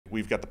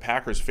we've got the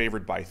Packers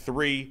favored by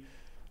 3.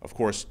 Of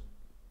course,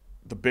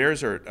 the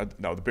Bears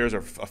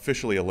are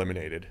officially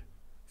eliminated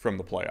from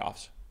the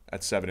playoffs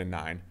at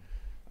 7-9.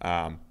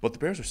 But the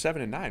Bears are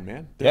 7-9,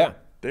 man.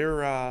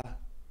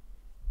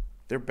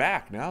 They're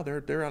back now.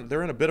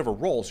 They're in a bit of a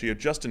roll. So you have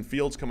Justin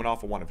Fields coming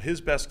off of one of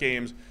his best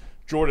games.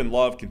 Jordan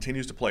Love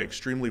continues to play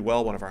extremely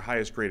well, one of our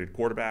highest graded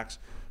quarterbacks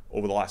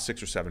over the last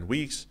 6 or 7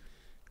 weeks.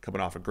 Coming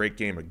off a great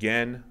game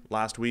again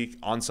last week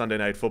on Sunday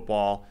Night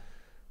Football.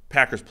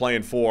 Packers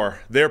playing for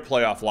their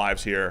playoff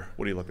lives here.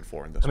 What are you looking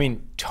for in this? I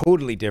mean,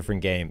 totally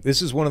different game.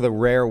 This is one of the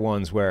rare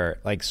ones where,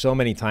 like so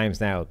many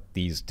times now,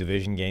 these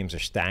division games are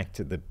stacked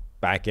to the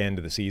back end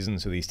of the season,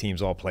 so these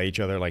teams all play each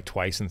other like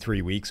twice in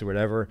 3 weeks or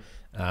whatever.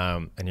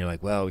 And you're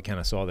like, well, we kind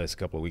of saw this a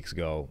couple of weeks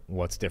ago.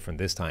 What's different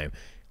this time?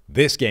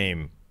 This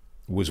game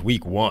was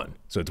week 1,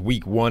 so it's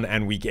week 1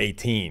 and week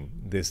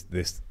 18.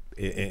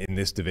 In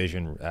this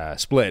division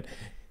split,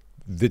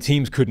 the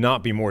teams could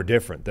not be more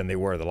different than they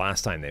were the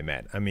last time they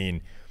met. I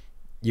mean,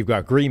 you've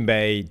got Green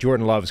Bay.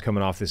 Jordan Love's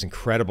coming off this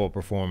incredible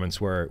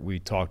performance where we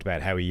talked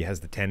about how he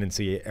has the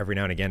tendency every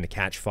now and again to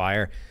catch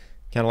fire.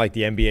 Kind of like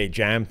the NBA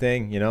Jam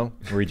thing,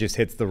 where he just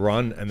hits the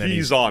run and then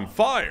he's on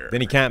fire.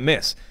 Then he can't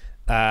miss.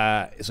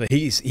 So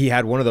he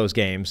had one of those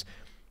games.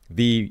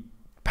 The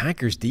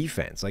Packers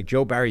defense, like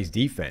Joe Barry's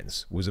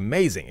defense, was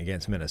amazing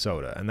against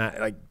Minnesota, and that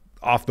like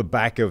off the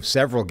back of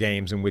several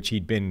games in which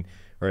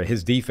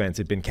his defense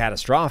had been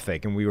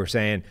catastrophic, and we were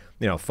saying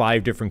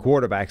 5 different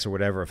quarterbacks or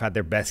whatever have had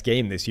their best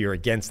game this year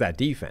against that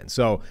defense.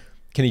 So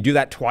can he do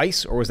that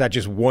twice, or was that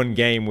just one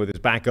game with his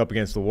back up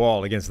against the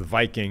wall against the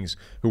Vikings,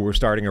 who were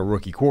starting a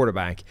rookie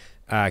quarterback?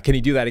 Can he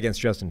do that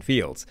against Justin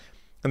Fields?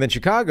 And then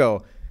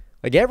Chicago,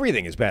 like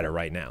everything is better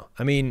right now.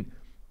 I mean,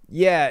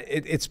 yeah,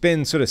 it's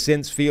been sort of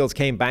since Fields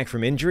came back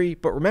from injury,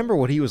 but remember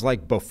what he was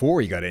like before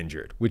he got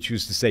injured, which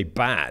was to say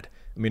bad.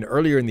 I mean,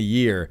 earlier in the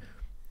year,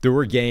 there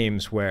were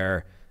games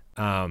where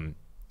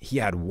he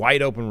had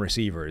wide open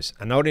receivers,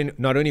 and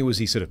not only was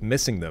he sort of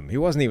missing them, he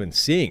wasn't even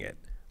seeing it.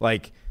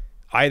 Like,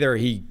 either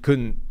he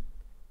couldn't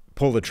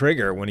pull the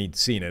trigger when he'd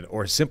seen it,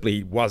 or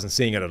simply wasn't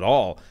seeing it at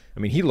all. I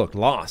mean, he looked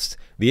lost.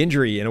 The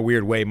injury, in a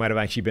weird way, might have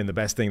actually been the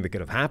best thing that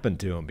could have happened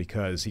to him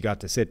because he got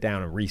to sit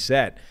down and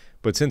reset.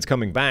 But since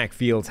coming back,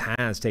 Fields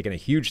has taken a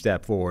huge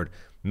step forward,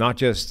 not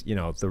just,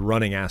 the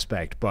running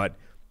aspect, but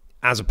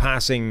as a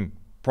passing,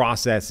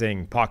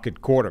 processing,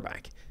 pocket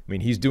quarterback. I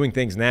mean, he's doing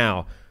things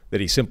now that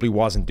he simply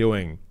wasn't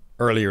doing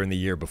earlier in the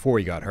year before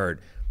he got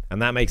hurt.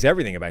 And that makes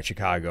everything about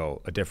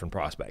Chicago a different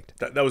prospect.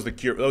 That was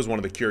one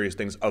of the curious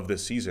things of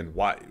this season.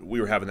 Why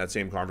we were having that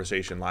same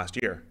conversation last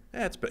year.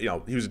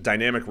 He was a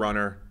dynamic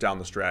runner down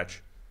the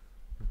stretch,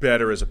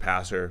 better as a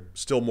passer,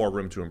 still more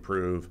room to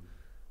improve,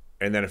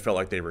 and then it felt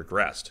like they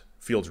regressed.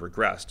 Fields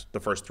regressed the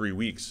first 3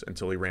 weeks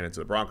until he ran into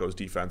the Broncos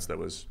defense that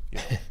was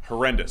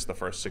horrendous the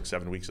first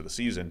 6-7 weeks of the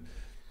season.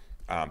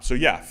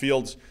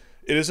 Fields.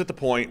 It is at the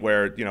point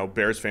where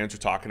Bears fans are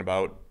talking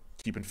about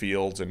keeping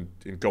Fields and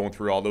going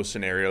through all those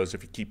scenarios.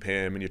 If you keep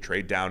him and you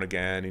trade down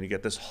again and you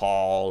get this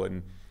haul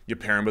and you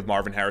pair him with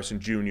Marvin Harrison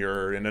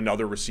Jr. and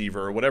another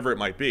receiver or whatever it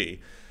might be,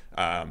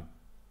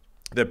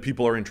 that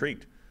people are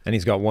intrigued. And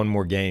he's got one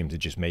more game to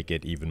just make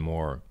it even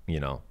more,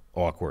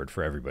 awkward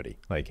for everybody.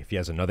 Like, if he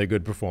has another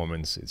good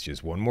performance, it's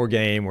just one more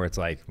game where it's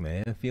like,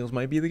 man, Fields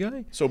might be the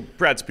guy. So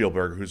Brad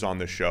Spielberg, who's on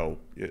this show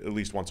at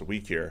least once a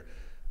week here,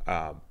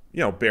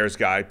 Bears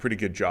guy, pretty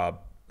good job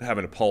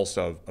having a pulse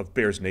of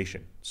Bears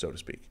Nation, so to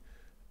speak.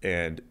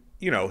 And,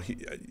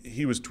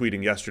 he was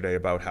tweeting yesterday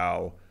about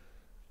how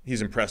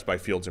he's impressed by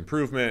Fields'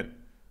 improvement.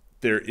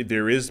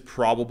 There is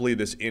probably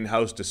this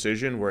in-house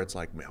decision where it's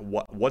like, man,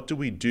 what do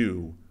we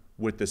do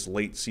with this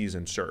late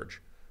season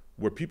surge?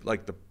 Where people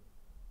like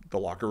the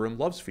locker room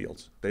loves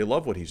Fields. They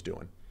love what he's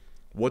doing.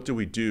 What do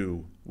we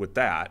do with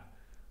that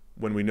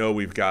when we know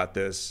we've got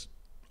this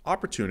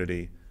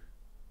opportunity?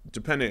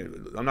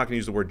 I'm not going to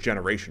use the word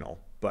generational,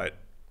 but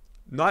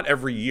not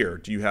every year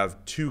do you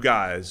have 2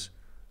 guys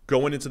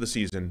going into the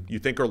season you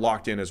think are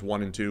locked in as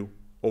 1 and 2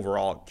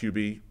 overall at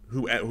QB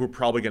who are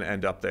probably going to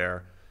end up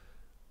there,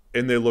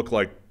 and they look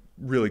like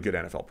really good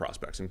NFL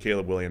prospects in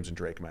Caleb Williams and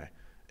Drake May.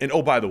 And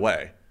oh, by the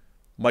way,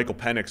 Michael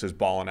Penix is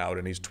balling out,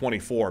 and he's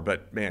 24,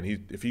 but man,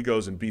 if he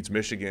goes and beats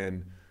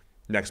Michigan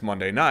next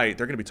Monday night,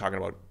 they're going to be talking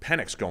about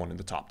Penix going in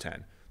the top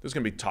 10. There's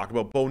going to be talk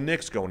about Bo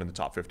Nix going in the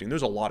top 15.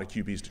 There's a lot of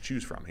QBs to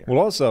choose from here. Well,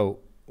 also,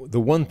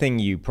 the one thing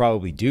you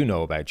probably do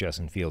know about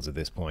Justin Fields at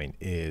this point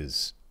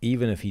is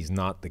even if he's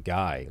not the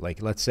guy,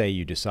 like let's say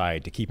you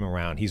decide to keep him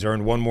around, he's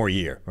earned one more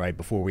year, right,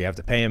 before we have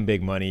to pay him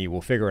big money.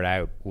 We'll figure it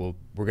out. We're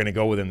going to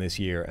go with him this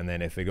year, and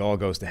then if it all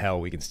goes to hell,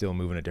 we can still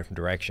move in a different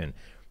direction.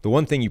 The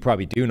one thing you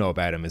probably do know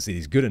about him is that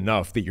he's good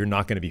enough that you're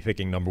not going to be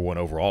picking number 1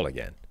 overall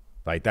again.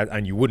 Right,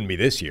 and you wouldn't be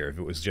this year if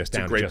it was just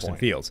down to Justin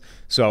Fields.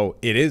 So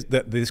it is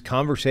this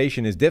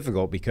conversation is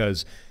difficult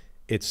because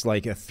it's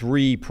like a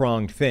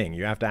 3-pronged thing.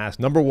 You have to ask,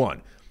 number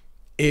 1,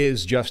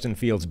 is Justin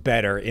Fields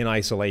better in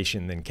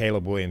isolation than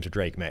Caleb Williams or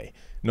Drake May?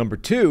 Number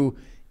 2,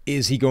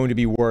 is he going to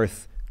be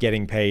worth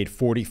getting paid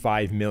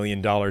 $45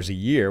 million a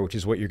year, which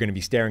is what you're going to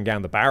be staring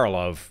down the barrel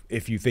of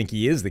if you think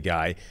he is the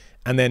guy?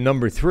 And then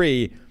number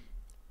 3,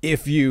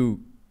 if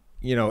you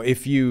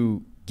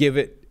give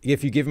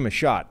him a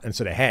shot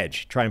instead of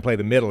hedge, try and play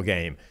the middle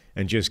game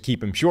and just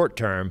keep him short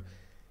term,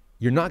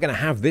 you're not going to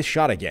have this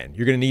shot again.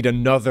 You're going to need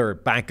another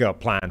backup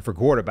plan for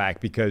quarterback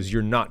because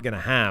you're not going to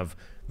have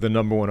the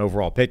number 1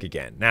 overall pick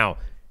again. Now,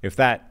 if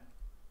that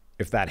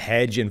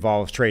hedge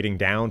involves trading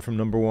down from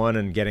number 1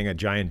 and getting a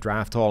giant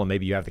draft haul, and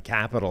maybe you have the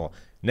capital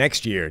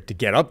next year to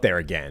get up there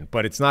again,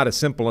 but it's not as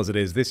simple as it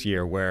is this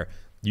year where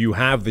you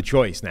have the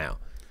choice now.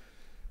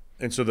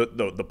 And so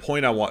the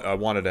point I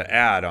wanted to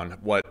add on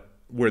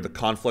where the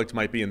conflict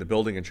might be in the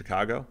building in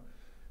Chicago,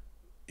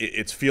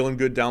 it's feeling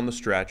good down the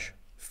stretch.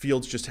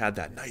 Fields just had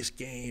that nice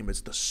game.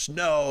 It's the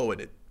snow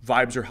and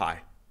vibes are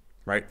high,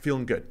 right?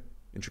 Feeling good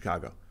in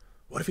Chicago.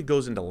 What if he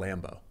goes into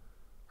Lambeau,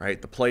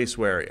 right? The place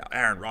where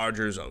Aaron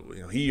Rodgers,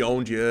 he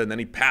owned you, and then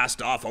he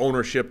passed off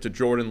ownership to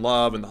Jordan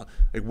Love, and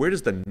where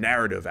does the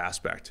narrative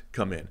aspect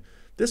come in?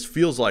 This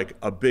feels like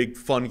a big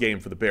fun game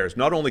for the Bears.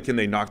 Not only can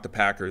they knock the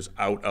Packers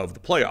out of the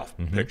playoff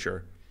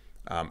picture,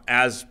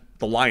 as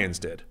the Lions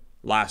did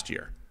last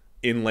year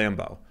in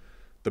Lambeau,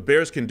 the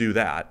Bears can do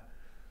that.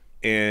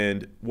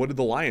 And what did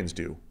the Lions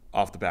do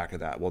off the back of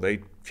that? Well,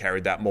 they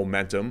carried that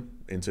momentum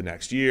into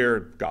next year,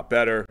 got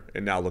better,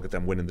 and now look at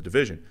them winning the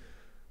division.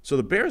 So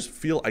the Bears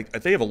feel like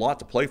they have a lot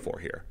to play for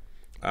here.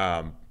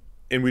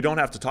 And we don't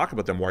have to talk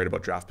about them worried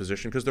about draft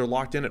position because they're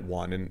locked in at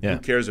 1. And who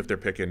cares if they're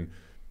picking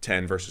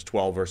 10 versus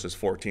 12 versus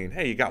 14?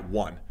 Hey, you got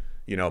 1.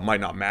 It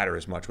might not matter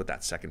as much what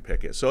that second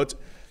pick is. So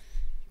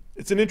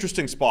it's an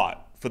interesting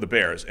spot for the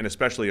Bears, and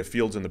especially if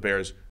Fields and the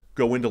Bears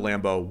go into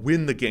Lambeau,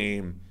 win the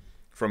game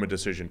from a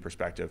decision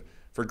perspective.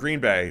 For Green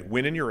Bay,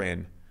 win and you're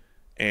in.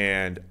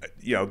 And,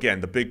 again,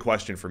 the big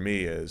question for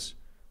me is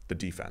the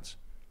defense.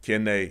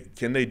 Can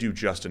they do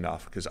just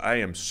enough? Because I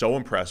am so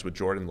impressed with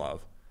Jordan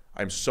Love.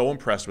 I'm so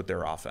impressed with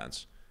their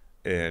offense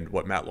and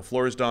what Matt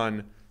LaFleur has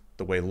done,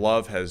 the way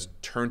Love has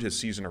turned his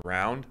season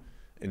around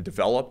and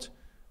developed,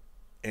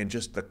 and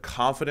just the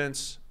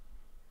confidence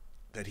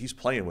that he's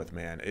playing with,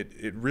 man.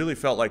 It really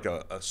felt like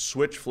a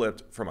switch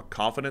flipped from a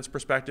confidence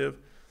perspective.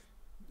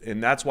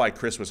 And that's why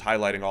Chris was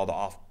highlighting all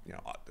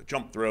the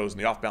jump throws and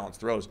the off-balance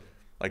throws.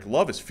 Like,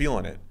 Love is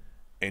feeling it,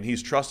 and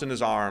he's trusting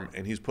his arm,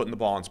 and he's putting the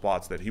ball in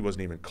spots that he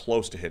wasn't even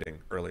close to hitting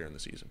earlier in the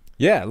season.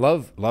 Yeah,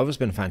 Love has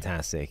been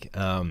fantastic.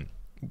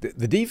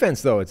 The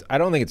defense, though, I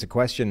don't think it's a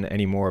question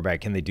anymore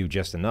about can they do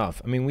just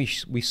enough. I mean,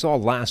 we saw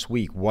last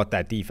week what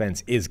that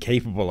defense is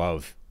capable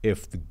of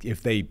if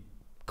they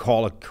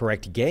call a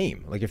correct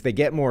game. Like, if they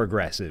get more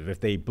aggressive, if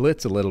they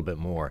blitz a little bit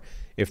more,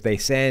 if they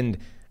send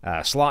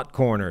slot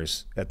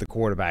corners at the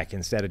quarterback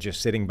instead of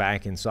just sitting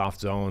back in soft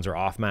zones or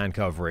off-man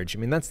coverage. I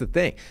mean, that's the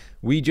thing.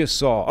 We just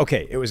saw,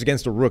 okay, it was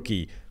against a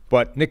rookie,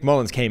 but Nick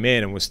Mullins came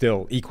in and was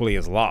still equally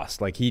as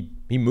lost. Like, he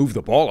moved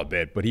the ball a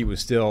bit, but he was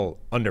still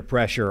under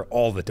pressure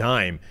all the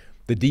time.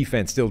 The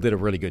defense still did a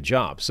really good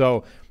job.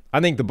 So I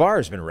think the bar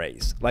has been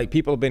raised. Like,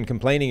 people have been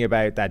complaining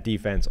about that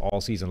defense all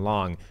season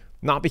long,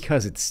 not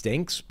because it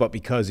stinks, but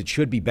because it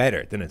should be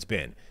better than it's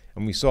been.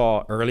 And we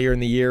saw earlier in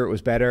the year it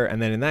was better, and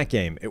then in that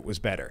game it was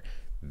better.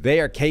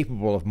 They are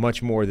capable of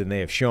much more than they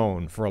have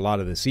shown for a lot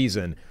of the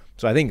season.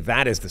 So I think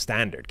that is the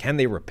standard. Can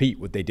they repeat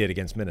what they did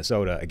against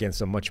Minnesota,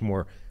 against a much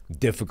more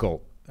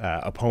difficult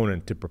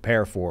opponent to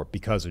prepare for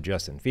because of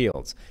Justin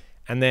Fields?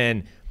 And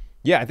then,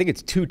 I think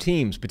it's 2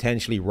 teams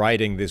potentially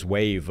riding this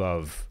wave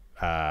of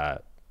a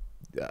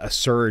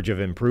surge of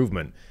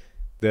improvement.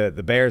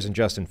 The Bears and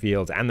Justin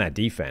Fields and that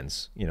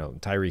defense.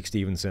 Tyreek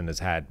Stevenson has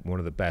had one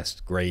of the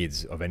best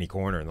grades of any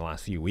corner in the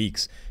last few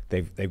weeks.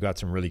 They've got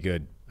some really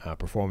good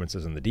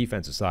performances on the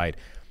defensive side.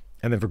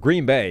 And then for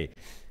Green Bay,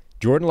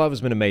 Jordan Love has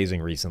been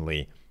amazing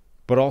recently,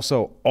 but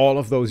also all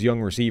of those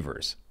young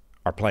receivers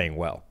are playing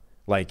well.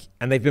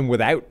 And they've been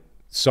without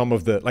some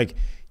of the,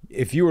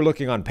 if you were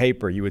looking on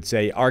paper, you would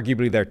say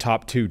arguably their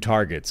top 2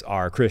 targets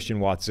are Christian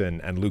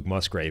Watson and Luke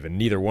Musgrave, and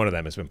neither one of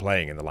them has been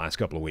playing in the last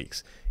couple of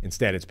weeks.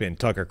 Instead, it's been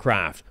Tucker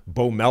Kraft.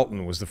 Bo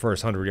Melton was the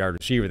first 100-yard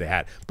receiver they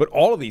had. But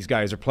all of these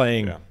guys are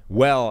playing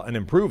well and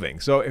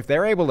improving. So if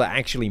they're able to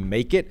actually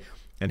make it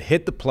and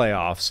hit the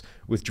playoffs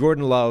with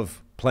Jordan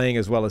Love playing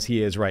as well as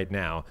he is right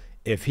now,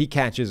 if he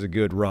catches a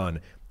good run,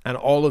 and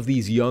all of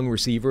these young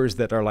receivers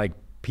that are like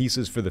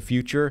pieces for the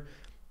future,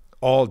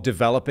 all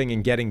developing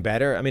and getting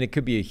better, I mean, it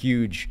could be a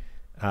huge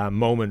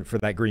moment for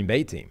that Green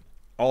Bay team.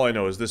 All I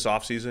know is this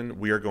offseason,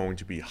 we are going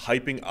to be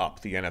hyping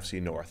up the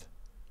NFC North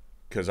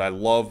because I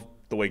love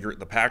the way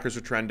the Packers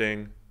are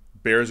trending,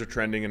 Bears are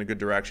trending in a good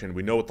direction.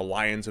 We know what the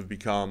Lions have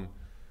become.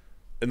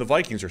 And the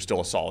Vikings are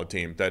still a solid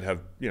team that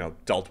have,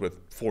 dealt with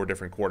 4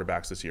 different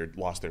quarterbacks this year,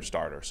 lost their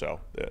starter. So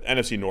the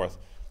NFC North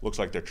looks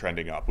like they're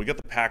trending up. We got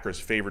the Packers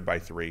favored by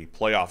 3,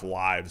 playoff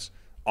lives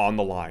on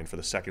the line for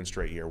the 2nd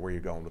straight year. Where are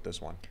you going with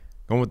this one?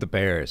 Going with the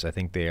Bears. I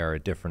think they are a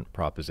different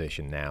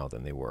proposition now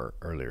than they were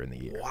earlier in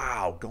the year.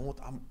 Wow.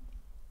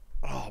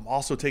 I'm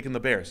also taking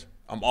the Bears.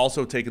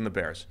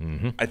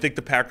 Mm-hmm. I think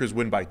the Packers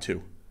win by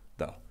 2,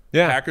 though.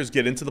 Yeah. Packers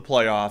get into the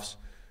playoffs,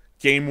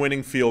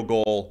 game-winning field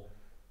goal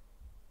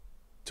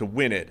to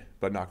win it,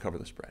 but not cover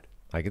the spread.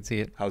 I can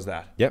see it. How's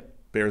that? Yep.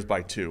 Bears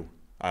by 2.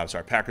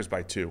 Sorry, Packers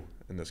by 2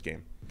 in this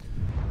game.